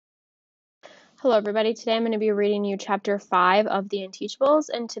Hello, everybody. Today I'm going to be reading you Chapter 5 of the Unteachables,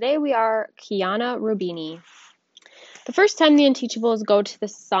 and today we are Kiana Rubini. The first time the Unteachables go to the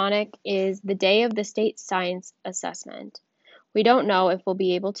Sonic is the day of the state science assessment. We don't know if we'll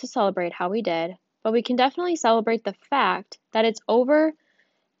be able to celebrate how we did, but we can definitely celebrate the fact that it's over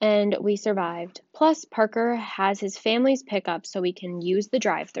and we survived. Plus, Parker has his family's pickup so we can use the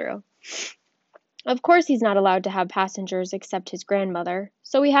drive-thru. Of course he's not allowed to have passengers except his grandmother,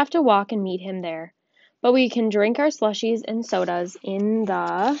 so we have to walk and meet him there. But we can drink our slushies and sodas in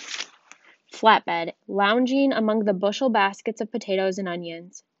the flatbed, lounging among the bushel baskets of potatoes and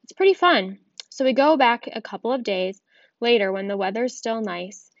onions. It's pretty fun. So we go back a couple of days later when the weather's still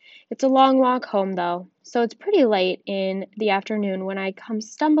nice. It's a long walk home, though, so it's pretty late in the afternoon when I come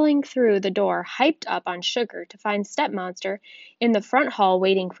stumbling through the door, hyped up on sugar, to find Stepmonster in the front hall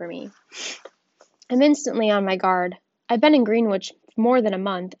waiting for me. I'm instantly on my guard. I've been in Greenwich more than a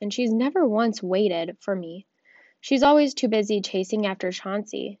month, and she's never once waited for me. She's always too busy chasing after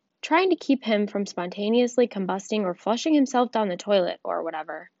Chauncey, trying to keep him from spontaneously combusting or flushing himself down the toilet or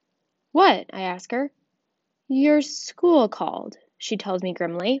whatever. What? I ask her. Your school called, she tells me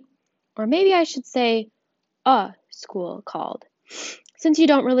grimly. Or maybe I should say, a school called, since you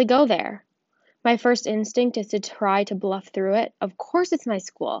don't really go there. My first instinct is to try to bluff through it. Of course it's my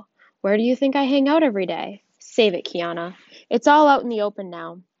school. Where do you think I hang out every day? Save it, Kiana. It's all out in the open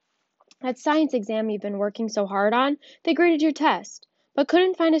now. That science exam you've been working so hard on, they graded your test, but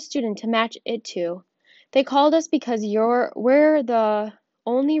couldn't find a student to match it to. They called us because we're the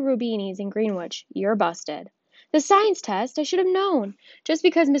only Rubinis in Greenwich. You're busted. The science test? I should have known. Just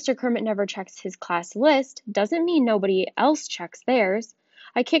because Mr. Kermit never checks his class list doesn't mean nobody else checks theirs.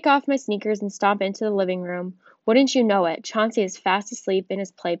 I kick off my sneakers and stomp into the living room. Wouldn't you know it, Chauncey is fast asleep in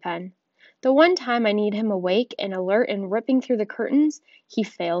his playpen. The one time I need him awake and alert and ripping through the curtains, he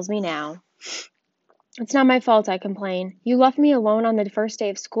fails me now. It's not my fault, I complain. You left me alone on the first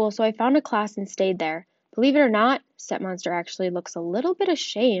day of school, so I found a class and stayed there. Believe it or not, Stepmonster actually looks a little bit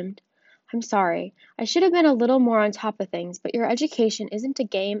ashamed. I'm sorry. I should have been a little more on top of things, but your education isn't a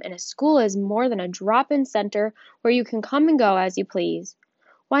game, and a school is more than a drop-in center where you can come and go as you please.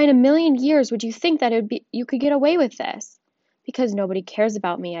 Why in a million years would you think that you could get away with this? Because nobody cares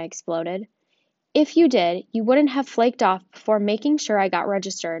about me, I exploded. If you did, you wouldn't have flaked off before making sure I got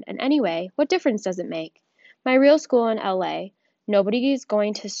registered, and anyway, what difference does it make? My real school in LA, nobody is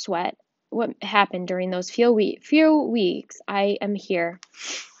going to sweat what happened during those few weeks I am here.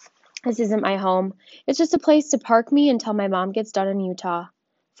 This isn't my home. It's just a place to park me until my mom gets done in Utah.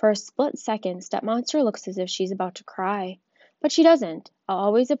 For a split second, Stepmonster looks as if she's about to cry. But she doesn't. I'll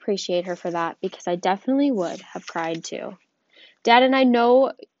always appreciate her for that, because I definitely would have cried too. Dad and I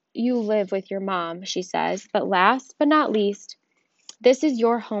know you live with your mom, she says, but last but not least, this is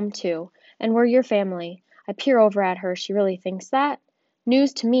your home too, and we're your family. I peer over at her. She really thinks that?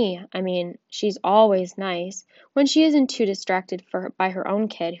 News to me. I mean, she's always nice when she isn't too distracted by her own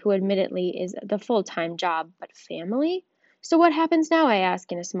kid, who admittedly is the full-time job, but family? So what happens now, I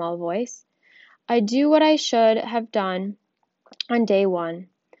ask in a small voice. I do what I should have done on day one.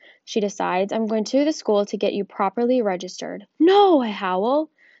 She decides, I'm going to the school to get you properly registered. No, I howl.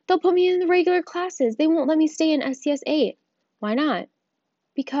 They'll put me in the regular classes. They won't let me stay in SCS 8. Why not?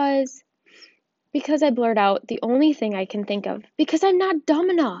 Because I blurt out the only thing I can think of. Because I'm not dumb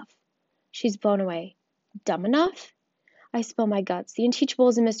enough. She's blown away. Dumb enough? I spill my guts. The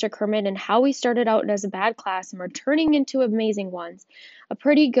Unteachables and Mr. Kermit, and how we started out as a bad class and we're turning into amazing ones.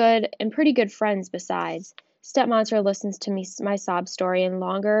 Pretty good friends besides. Stepmonster listens to my sob story, and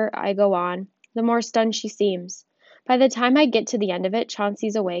longer I go on, the more stunned she seems. By the time I get to the end of it,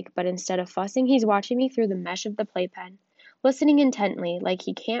 Chauncey's awake, but instead of fussing, he's watching me through the mesh of the playpen, listening intently, like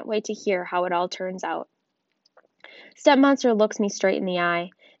he can't wait to hear how it all turns out. Stepmonster looks me straight in the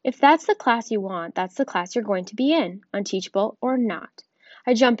eye. If that's the class you want, that's the class you're going to be in, unteachable or not.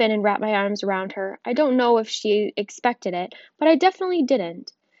 I jump in and wrap my arms around her. I don't know if she expected it, but I definitely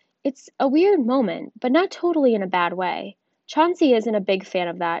didn't. It's a weird moment, but not totally in a bad way. Chauncey isn't a big fan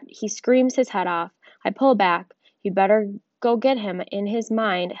of that. He screams his head off. I pull back. You'd better go get him. In his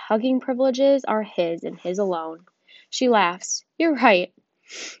mind, hugging privileges are his and his alone. She laughs. You're right.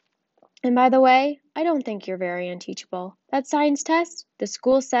 And by the way, I don't think you're very unteachable. That science test, the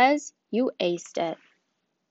school says you aced it.